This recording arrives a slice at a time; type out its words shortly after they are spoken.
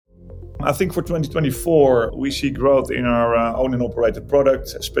I think for 2024, we see growth in our owned and operated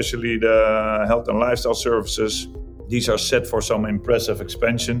products, especially the health and lifestyle services. These are set for some impressive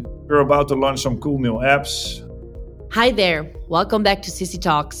expansion. We're about to launch some cool new apps. Hi there, welcome back to Sissy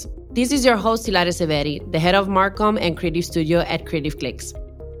Talks. This is your host, Ilaria Severi, the head of Marcom and Creative Studio at Creative Clicks.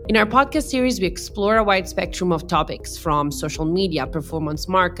 In our podcast series, we explore a wide spectrum of topics, from social media, performance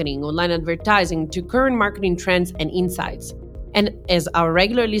marketing, online advertising, to current marketing trends and insights. And as our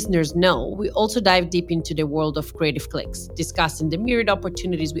regular listeners know, we also dive deep into the world of Creative Clicks, discussing the myriad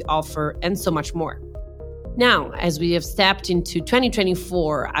opportunities we offer and so much more. Now, as we have stepped into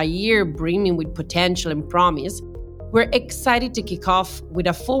 2024, a year brimming with potential and promise, we're excited to kick off with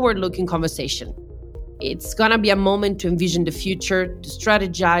a forward-looking conversation. It's gonna be a moment to envision the future, to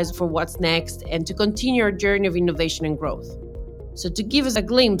strategize for what's next, and to continue our journey of innovation and growth. So to give us a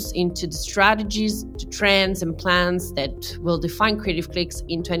glimpse into the strategies, the trends, and plans that will define Creative Clicks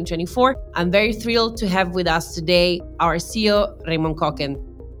in 2024, I'm very thrilled to have with us today our CEO, Raymond Koken.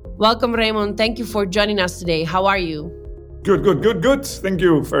 Welcome, Raymond. Thank you for joining us today. How are you? Good. Thank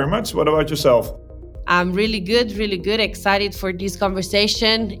you very much. What about yourself? I'm really good. Excited for this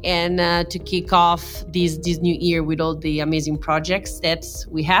conversation and to kick off this new year with all the amazing projects that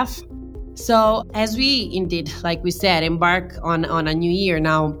we have. So as we indeed, like we said, embark on a new year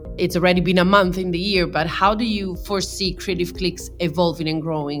now, it's already been a month in the year, but how do you foresee Creative Clicks evolving and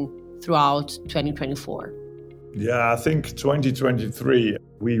growing throughout 2024? Yeah, I think 2023,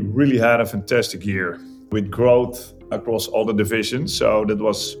 we really had a fantastic year with growth across all the divisions. So that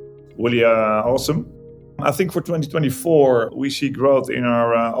was really awesome. I think for 2024, we see growth in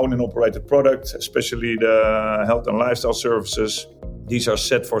our owned and operated products, especially the health and lifestyle services. These are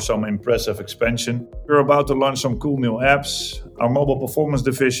set for some impressive expansion. We're about to launch some cool new apps. Our mobile performance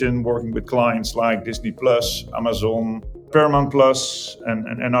division, working with clients like Disney+, Amazon, Paramount+,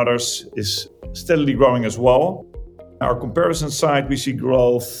 and others, is steadily growing as well. Our comparison side, we see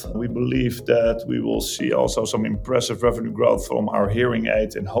growth. We believe that we will see also some impressive revenue growth from our hearing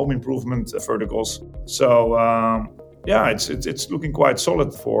aid and home improvement verticals. So, it's looking quite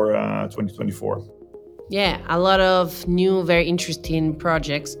solid for 2024. Yeah, a lot of new, very interesting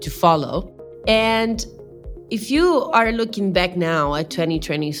projects to follow. And if you are looking back now at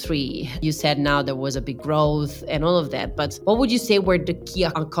 2023, you said now there was a big growth and all of that, but what would you say were the key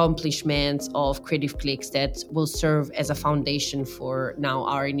accomplishments of Creative Clicks that will serve as a foundation for now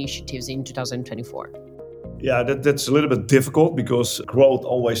our initiatives in 2024? Yeah, that's a little bit difficult because growth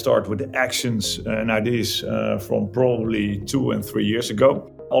always starts with the actions and ideas from probably 2 and 3 years ago.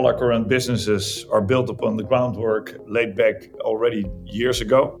 All our current businesses are built upon the groundwork laid back already years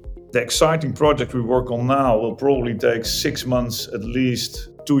ago. The exciting project we work on now will probably take 6 months, at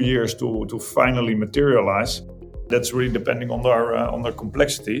least 2 years to finally materialize. That's really depending on their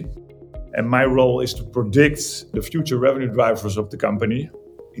complexity. And my role is to predict the future revenue drivers of the company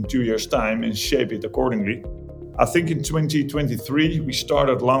in 2 years' time and shape it accordingly. I think in 2023, we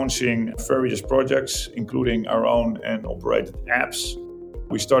started launching various projects, including our own and operated apps.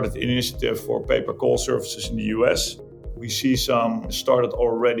 We started an initiative for pay-per-call services in the US. We see started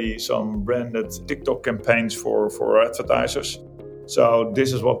already some branded TikTok campaigns for advertisers. So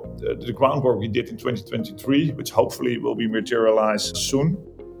this is what the groundwork we did in 2023, which hopefully will be materialized soon.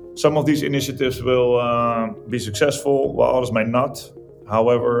 Some of these initiatives will be successful, while others may not.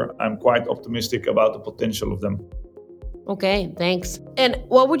 However, I'm quite optimistic about the potential of them. Okay, thanks. And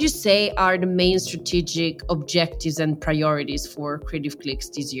what would you say are the main strategic objectives and priorities for Creative Clicks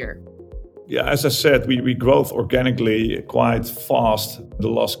this year? Yeah, as I said, we grow organically quite fast the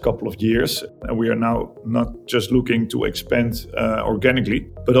last couple of years. And we are now not just looking to expand organically,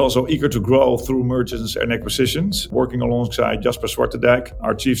 but also eager to grow through mergers and acquisitions. Working alongside Jasper Zwartendijk,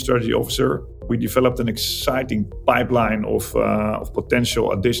 our Chief Strategy Officer, we developed an exciting pipeline of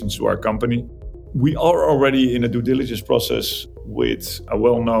potential additions to our company. We are already in a due diligence process with a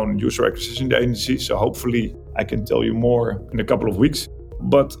well-known user acquisition agency, so hopefully I can tell you more in a couple of weeks.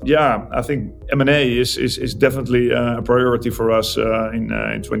 But yeah, I think M&A is definitely a priority for us in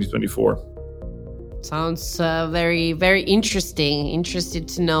 2024. Sounds very, very interesting. Interested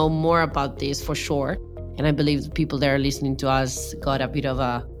to know more about this for sure. And I believe the people that are listening to us got a bit of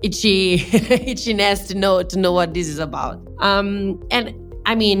a itchiness to know what this is about. And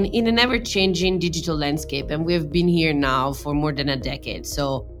I mean, in an ever-changing digital landscape, and we've been here now for more than a decade,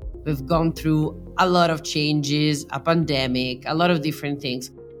 so we've gone through a lot of changes, a pandemic, a lot of different things.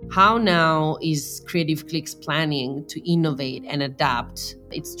 How now is Creative Clicks planning to innovate and adapt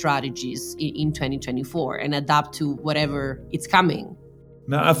its strategies in 2024 and adapt to whatever it's coming?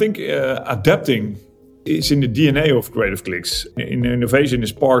 Now, I think adapting It's in the DNA of Creative Clicks. Innovation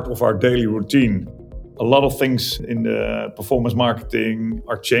is part of our daily routine. A lot of things in the performance marketing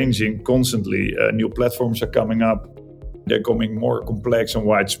are changing constantly. New platforms are coming up. They're becoming more complex and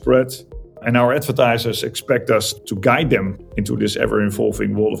widespread. And our advertisers expect us to guide them into this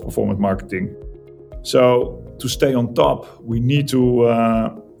ever-evolving world of performance marketing. So to stay on top, we need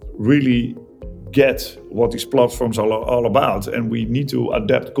to really get what these platforms are all about, and we need to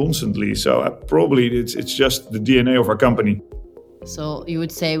adapt constantly. So probably it's just the DNA of our company. So you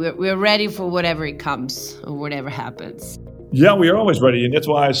would say we're ready for whatever it comes or whatever happens. Yeah, we are always ready. And that's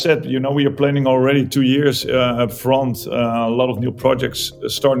why I said, we are planning already 2 years up front. A lot of new projects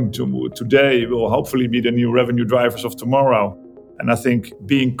starting today will hopefully be the new revenue drivers of tomorrow. And I think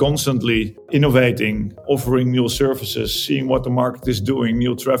being constantly innovating, offering new services, seeing what the market is doing,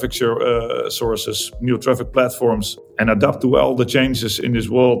 new traffic sources, new traffic platforms, and adapt to all the changes in this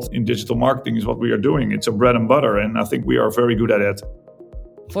world in digital marketing is what we are doing. It's a bread and butter, and I think we are very good at it.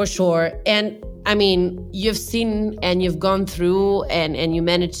 For sure. And I mean, you've seen and you've gone through and you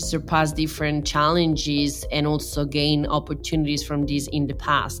managed to surpass different challenges and also gain opportunities from these in the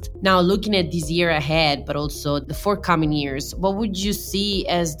past. Now, looking at this year ahead, but also the forthcoming years, what would you see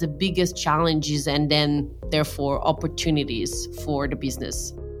as the biggest challenges and then therefore opportunities for the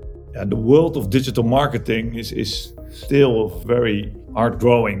business? Yeah, the world of digital marketing is still very hard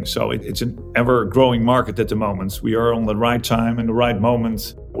growing. So it's an ever growing market at the moment. We are on the right time and the right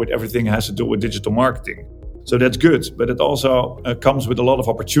moment with everything has to do with digital marketing. So that's good, but it also comes with a lot of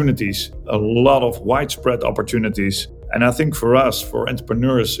opportunities, a lot of widespread opportunities. And I think for us, for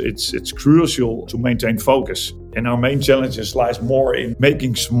entrepreneurs, it's crucial to maintain focus. And our main challenges lies more in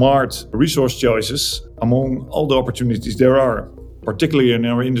making smart resource choices among all the opportunities there are, particularly in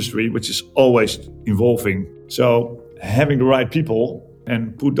our industry, which is always evolving. So having the right people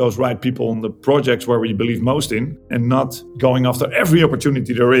and put those right people on the projects where we believe most in and not going after every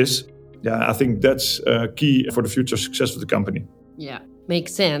opportunity there is. Yeah, I think that's key for the future success of the company. Yeah,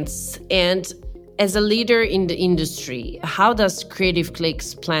 makes sense. And as a leader in the industry, how does Creative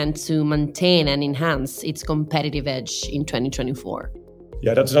Clicks plan to maintain and enhance its competitive edge in 2024?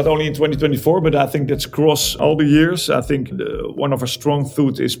 Yeah, that's not only in 2024, but I think that's across all the years. I think one of our strong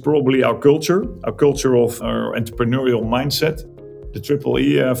suits is probably our culture of our entrepreneurial mindset, the Triple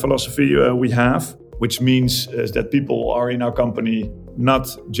E philosophy we have, which means that people are in our company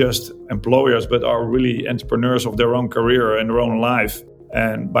not just employers, but are really entrepreneurs of their own career and their own life.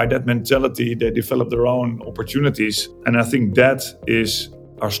 And by that mentality, they develop their own opportunities. And I think that is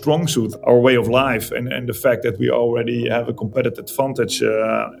our strong suit, our way of life, and the fact that we already have a competitive advantage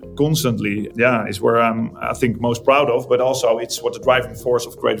constantly, is where I think, most proud of, but also it's what the driving force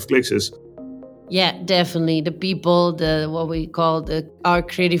of Creative Clicks is. Yeah, definitely. The people, what we call our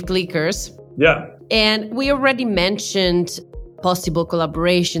Creative Clickers. Yeah. And we already mentioned possible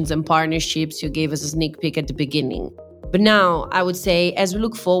collaborations and partnerships. You gave us a sneak peek at the beginning. But now I would say, as we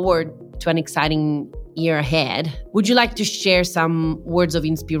look forward to an exciting year ahead, would you like to share some words of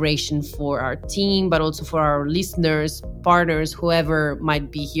inspiration for our team, but also for our listeners, partners, whoever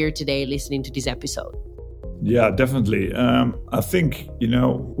might be here today listening to this episode? Yeah, definitely. I think,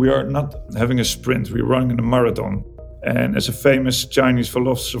 we are not having a sprint, we're running a marathon. And as a famous Chinese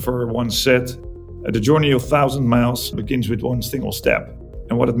philosopher once said, the journey of 1,000 miles begins with one single step.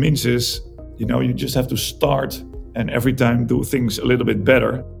 And what it means is, you just have to start and every time do things a little bit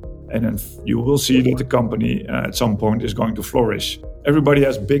better. And then you will see that the company at some point is going to flourish. Everybody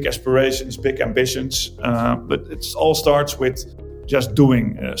has big aspirations, big ambitions, but it all starts with just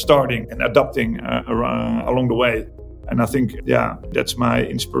doing, starting and adapting along the way. And I think, that's my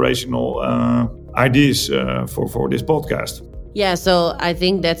inspirational ideas for this podcast. Yeah, so I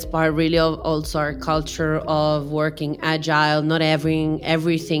think that's part really of also our culture of working agile, not having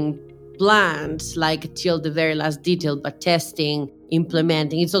everything planned, like till the very last detail, but testing,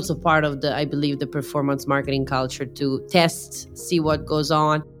 implementing. It's also part of I believe, the performance marketing culture to test, see what goes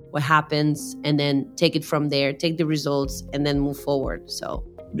on, what happens, and then take it from there, take the results, and then move forward. So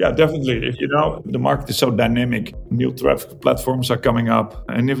yeah, definitely. The market is so dynamic. New traffic platforms are coming up.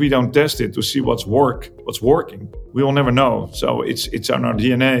 And if we don't test it to see what's working, we will never know. So it's on our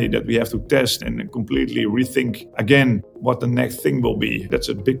DNA that we have to test and completely rethink again what the next thing will be. That's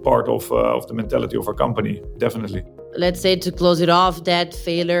a big part of the mentality of our company, definitely. Let's say, to close it off, that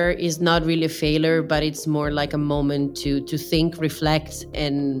failure is not really a failure, but it's more like a moment to think, reflect,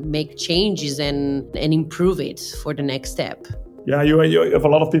 and make changes and improve it for the next step. Yeah, you have a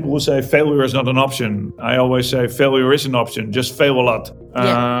lot of people who say failure is not an option. I always say failure is an option. Just fail a lot.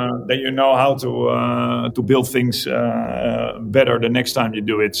 Then you know how to build things better the next time you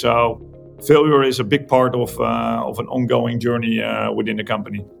do it. So failure is a big part of an ongoing journey within the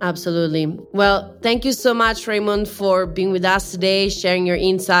company. Absolutely. Well, thank you so much, Raymond, for being with us today, sharing your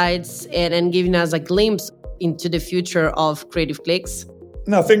insights and giving us a glimpse into the future of Creative Clicks.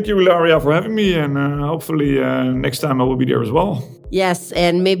 No, thank you, Ilaria, for having me. And hopefully next time I will be there as well. Yes,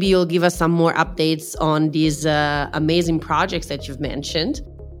 and maybe you'll give us some more updates on these amazing projects that you've mentioned.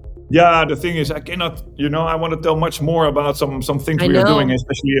 Yeah, the thing is, I cannot, I want to tell much more about some things we are doing,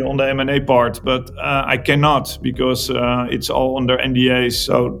 especially on the M&A part, but I cannot because it's all under NDAs.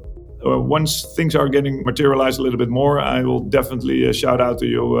 So once things are getting materialized a little bit more, I will definitely shout out to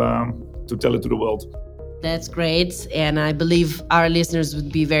you to tell it to the world. That's great. And I believe our listeners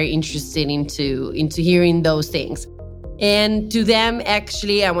would be very interested into hearing those things. And to them,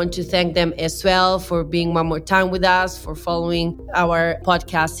 actually, I want to thank them as well for being one more time with us, for following our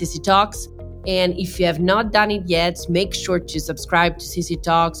podcast, Sissy Talks. And if you have not done it yet, make sure to subscribe to Sissy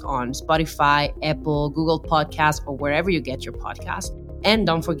Talks on Spotify, Apple, Google Podcasts, or wherever you get your podcast. And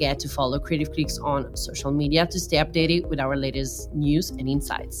don't forget to follow Creative Clicks on social media to stay updated with our latest news and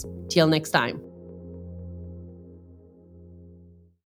insights. Till next time.